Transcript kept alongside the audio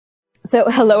So,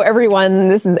 hello everyone.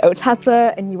 This is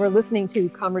Otessa, and you are listening to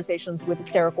Conversations with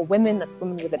Hysterical Women. That's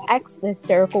Women with an X, the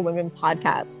Hysterical Women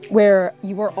podcast, where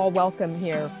you are all welcome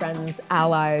here, friends,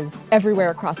 allies, everywhere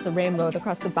across the rainbow,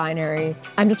 across the binary.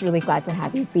 I'm just really glad to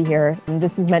have you be here. And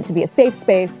this is meant to be a safe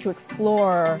space to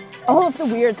explore all of the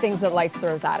weird things that life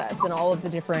throws at us and all of the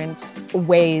different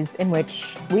ways in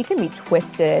which we can be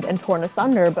twisted and torn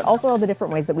asunder, but also all the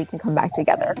different ways that we can come back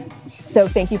together. So,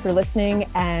 thank you for listening,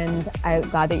 and I'm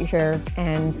glad that you're here.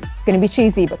 And going to be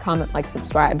cheesy, but comment, like,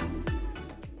 subscribe.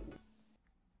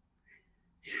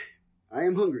 I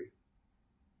am hungry.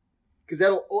 Because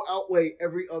that'll outweigh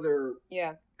every other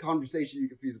conversation you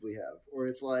could feasibly have. Or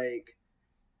it's like,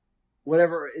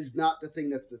 whatever is not the thing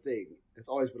that's the thing. That's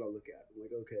always what I look at. I'm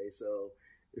like, okay, so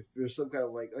if there's some kind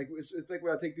of like it's like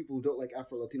when I take people who don't like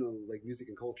Afro-Latino like music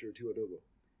and culture to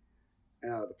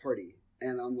Adobo, the party.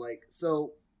 And I'm like,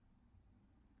 so...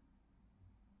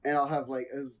 And I'll have like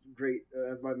a great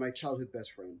my childhood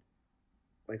best friend,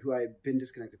 like who I had been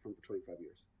disconnected from for 25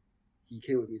 years. He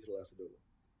came with me to the last Adobo,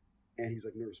 and he's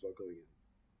like nervous about going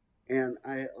in. And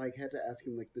I like had to ask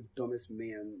him like the dumbest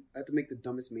man. I had to make the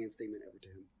dumbest man statement ever to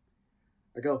him.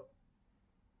 I go,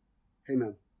 "Hey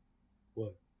man,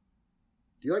 what?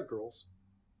 Do you like girls?"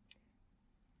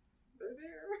 They're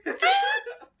there.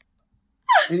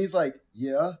 And he's like,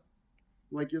 "Yeah."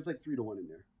 I'm like, "There's like 3-1 in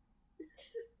there."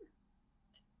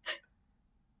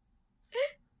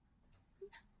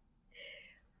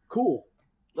 Cool.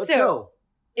 Let's go.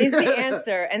 Is the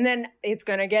answer. And then it's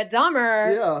going to get dumber.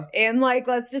 Yeah. And like,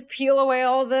 let's just peel away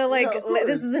all the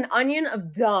this is an onion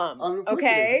of dumb.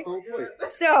 Okay.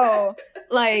 So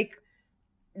like,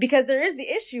 because there is the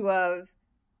issue of,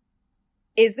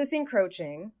 is this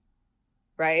encroaching?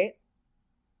 Right?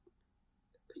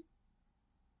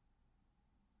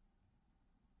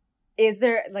 Is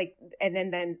there like, and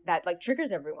then that like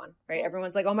triggers everyone, right?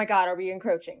 Everyone's like, oh my God, are we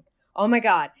encroaching? Oh my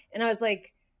God. And I was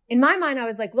like, in my mind, I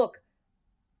was like, look,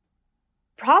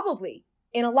 probably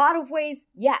in a lot of ways,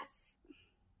 yes.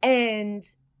 And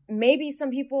maybe some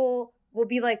people will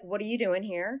be like, what are you doing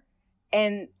here?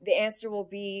 And the answer will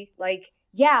be like,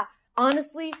 yeah,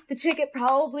 honestly, the ticket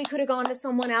probably could have gone to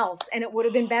someone else and it would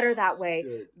have been better that way.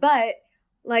 But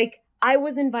like, I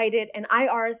was invited and I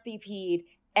RSVP'd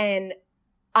and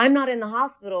I'm not in the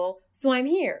hospital, so I'm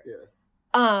here. Yeah.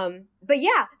 But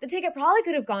yeah, the ticket probably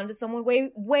could have gone to someone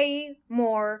way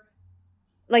more,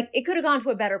 like it could have gone to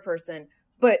a better person,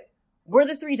 but we're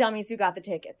the 3 dummies who got the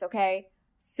tickets. Okay.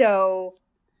 So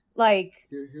like,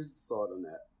 here's the thought on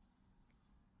that.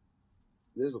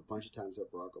 There's a bunch of times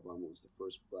that Barack Obama was the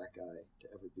first black guy to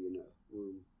ever be in a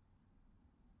room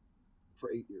for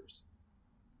 8 years.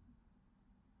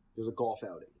 There's a golf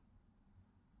outing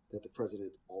that the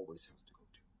president always has to go to.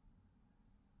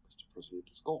 The president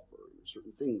is a golfer, and there's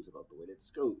certain things about the way that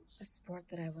this goes. A sport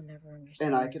that I will never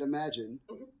understand. And I can imagine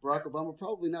Barack Obama,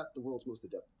 probably not the world's most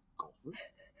adept golfer,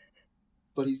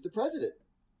 but he's the president.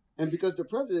 And because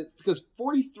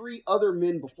 43 other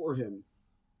men before him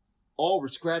all were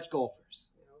scratch golfers.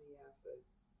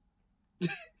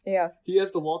 Yeah. He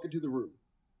has to walk into the room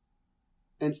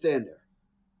and stand there.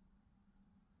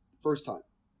 First time.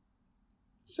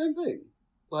 Same thing.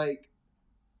 Like,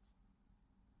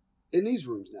 in these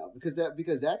rooms now, because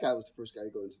that guy was the first guy to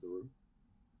go into the room.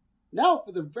 Now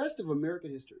for the rest of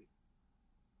American history,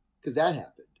 because that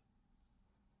happened.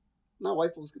 Now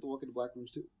white folks get to walk into black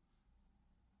rooms too,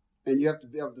 and you have to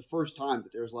have the first time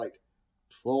that there's like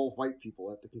 12 white people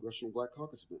at the Congressional Black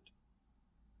Caucus event,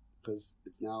 because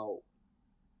it's now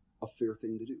a fair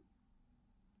thing to do.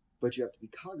 But you have to be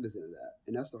cognizant of that,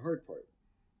 and that's the hard part,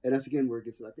 and that's again where it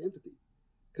gets back to empathy,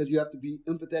 because you have to be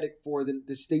empathetic for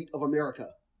the state of America.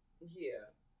 Yeah.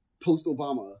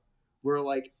 Post-Obama, where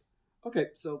like, okay,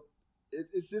 so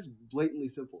it's this blatantly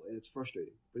simple and it's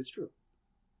frustrating, but it's true.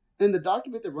 In the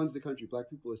document that runs the country, black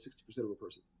people are 60% of a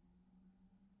person.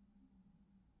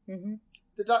 Mm-hmm.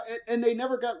 And they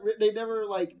never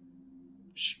like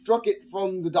struck it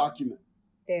from the document.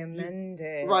 They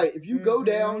amended. Right. If you go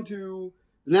down to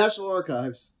the National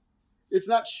Archives, it's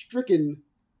not stricken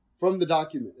from the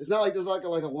document. It's not like there's like a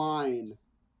line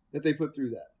that they put through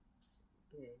that.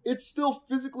 It's still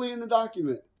physically in the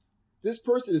document. This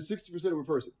person is 60% of a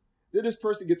person. Then this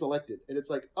person gets elected. And it's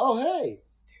like, oh, hey,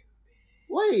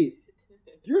 wait,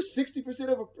 you're 60%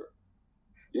 of a person.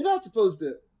 You're not supposed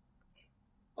to.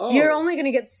 Oh. You're only going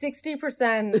to get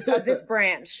 60% of this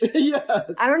branch. Yes.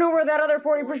 I don't know where that other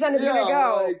 40% is going to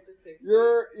go. Like,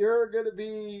 you're going to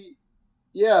be,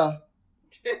 yeah.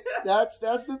 That's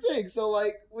the thing. So,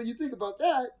 like, when you think about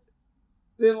that,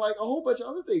 then, like, a whole bunch of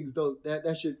other things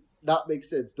that should not make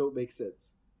sense don't make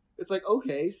sense. It's like,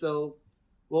 okay, so,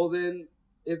 well then,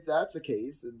 if that's the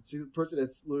case, and the person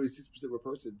that's literally 60% of a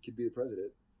person can be the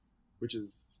president, which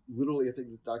is literally a thing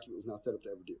the document was not set up to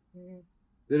ever do,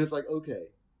 then it's like, okay.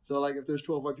 So, like, if there's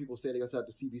 12 white people standing outside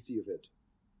the CBC event,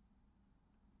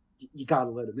 you gotta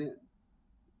let them in.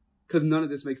 Because none of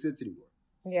this makes sense anymore.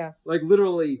 Yeah. Like,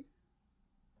 literally,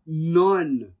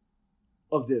 none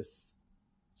of this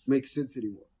makes sense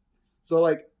anymore. So,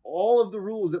 like, all of the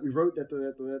rules that we wrote, that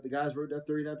the guys wrote, that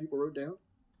 39 people wrote down,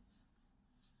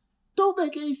 don't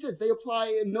make any sense. They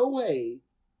apply in no way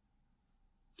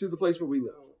to the place where we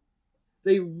live.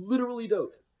 They literally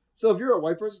don't. So if you're a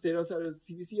white person standing outside of a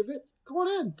CBC event, come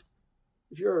on in.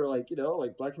 If you're like,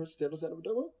 like black person standing outside of a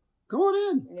demo, come on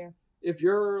in. Yeah. If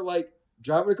you're like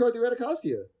driving a car through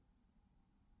Anacostia,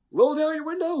 roll down your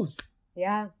windows.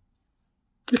 Yeah.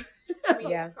 I mean,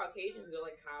 Yeah. Caucasians go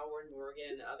like Howard, Morgan,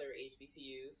 and other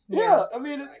HBCUs. Yeah, I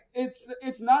mean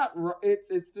it's not it's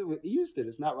the Houston.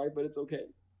 It's not right, but it's okay.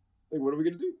 Like, what are we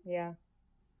gonna do? Yeah.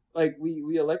 Like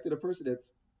we elected a person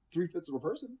that's 3/5 of a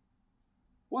person.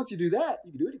 Once you do that,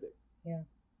 you can do anything. Yeah.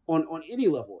 On any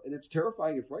level, and it's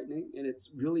terrifying and frightening, and it's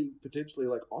really potentially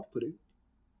like off-putting.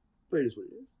 But it is what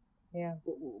it is. Yeah.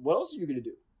 What else are you gonna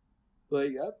do?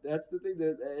 Like that's the thing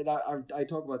that, and I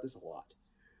talk about this a lot.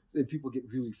 And people get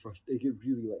really frustrated. They get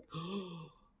really like,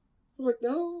 I'm like,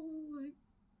 no, like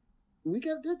we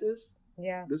kind of did this.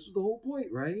 Yeah. This was the whole point,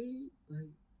 right? Like,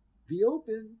 be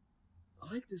open.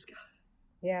 I like this guy.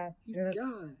 Yeah. He's Yeah, the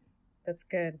guy. that's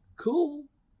good. Cool.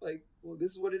 Like, well,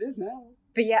 this is what it is now.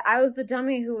 But yeah, I was the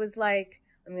dummy who was like,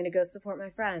 I'm going to go support my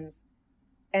friends.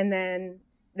 And then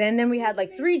we had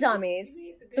like three dummies.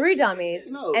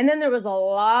 No. And then there was a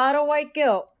lot of white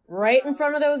guilt right in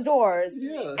front of those doors.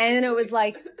 Yeah. And then it was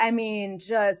like, I mean,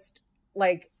 just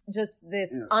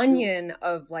this onion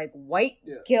of like white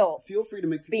guilt Feel free to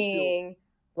make people being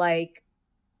like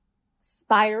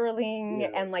spiraling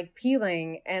and like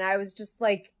peeling. And I was just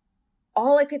like,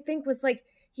 all I could think was like,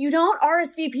 you don't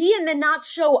RSVP and then not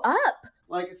show up.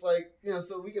 Like, it's like,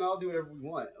 so we can all do whatever we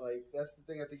want. Like, that's the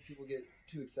thing I think people get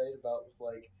too excited about. It's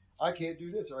like, I can't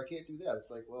do this or I can't do that. It's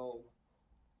like, well,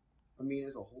 I mean,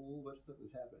 there's a whole bunch of stuff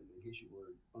that's happened in case you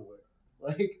were unaware.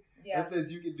 Like, that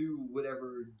says you can do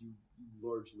whatever you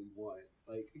largely want.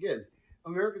 Like, again,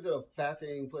 America's at a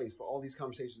fascinating place for all these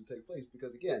conversations to take place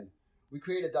because, again, we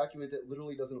create a document that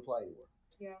literally doesn't apply anymore.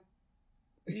 Yeah.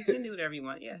 You can do whatever you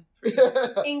want, yeah.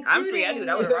 I'm free. I do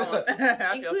whatever I want.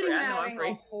 I feel including free. I know I'm having free.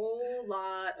 a whole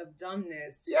lot of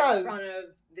dumbness Yes. in front of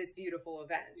this beautiful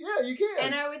event. Yeah, you can.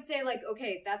 And I would say, like,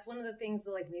 okay, that's one of the things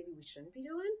that, like, maybe we shouldn't be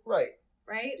doing, Right.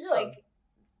 right? Yeah. Like,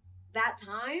 that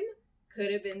time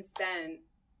could have been spent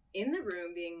in the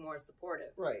room being more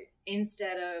supportive. Right.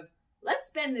 Instead of, let's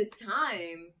spend this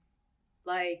time,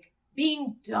 like,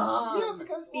 being dumb. Yeah,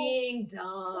 because, being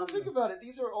dumb. Well, think about it.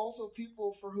 These are also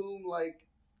people for whom, like,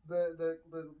 the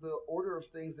order of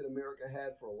things that America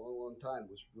had for a long, long time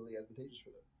was really advantageous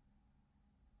for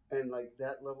them. And, like,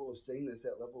 that level of sameness,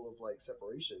 that level of, like,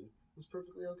 separation was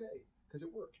perfectly okay because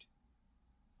it worked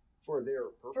for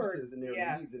their purposes and their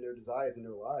needs and their desires and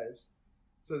their lives.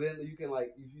 So then you can,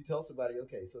 like, if you tell somebody,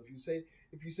 okay, so if you say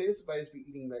to somebody who's been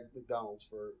eating McDonald's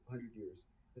for 100 years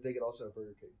that they could also have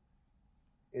Burger King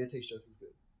and it tastes just as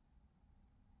good.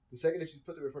 The second that you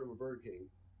put them in front of a Burger King,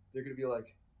 they're going to be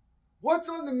like, what's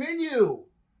on the menu?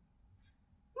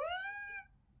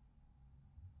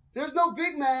 There's no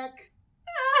Big Mac.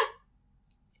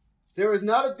 There is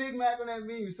not a Big Mac on that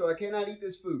menu, so I cannot eat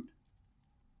this food.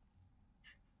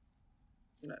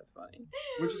 That's funny.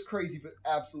 Which is crazy, but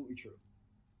absolutely true.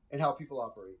 And how people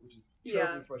operate, which is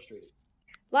terribly frustrating.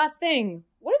 Last thing.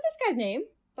 What is this guy's name?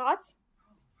 Thoughts?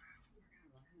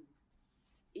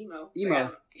 Emo. Yeah,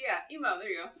 emo. There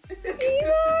you go.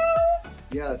 Emo!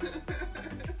 Yes.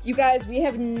 You guys, we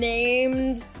have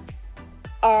named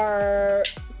our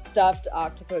stuffed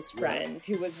octopus friend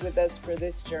who was with us for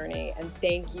this journey. And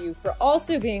thank you for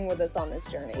also being with us on this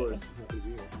journey. Of course.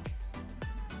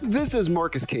 This is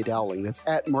Marcus K. Dowling. That's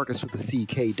at Marcus with a C,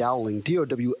 K Dowling,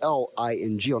 Dowling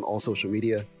on all social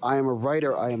media. I am a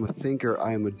writer. I am a thinker.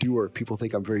 I am a doer. People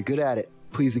think I'm very good at it.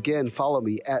 Please again follow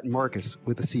me at Marcus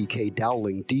with a C, K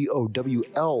Dowling,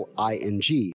 Dowling.